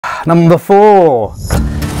Number 4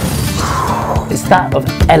 is that of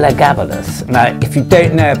Elagabalus. Now, if you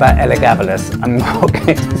don't know about Elagabalus, I'm not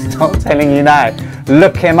going to stop telling you now.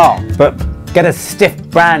 Look him up, but get a stiff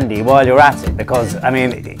brandy while you're at it, because, I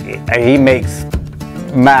mean, he makes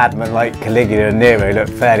madmen like Caligula and Nero look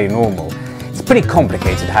fairly normal. It's pretty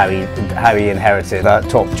complicated how he inherited that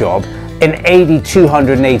top job. In AD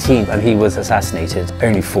 218, and he was assassinated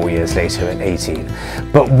only 4 years later at 18.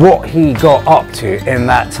 But what he got up to in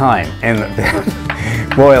that time in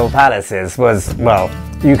the royal palaces was, well,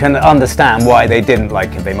 you can understand why they didn't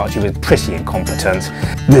like him very much. He was pretty incompetent.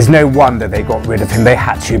 There's no wonder they got rid of him. They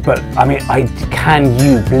had to, but I mean, can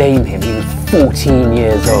you blame him? He was 14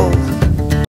 years old.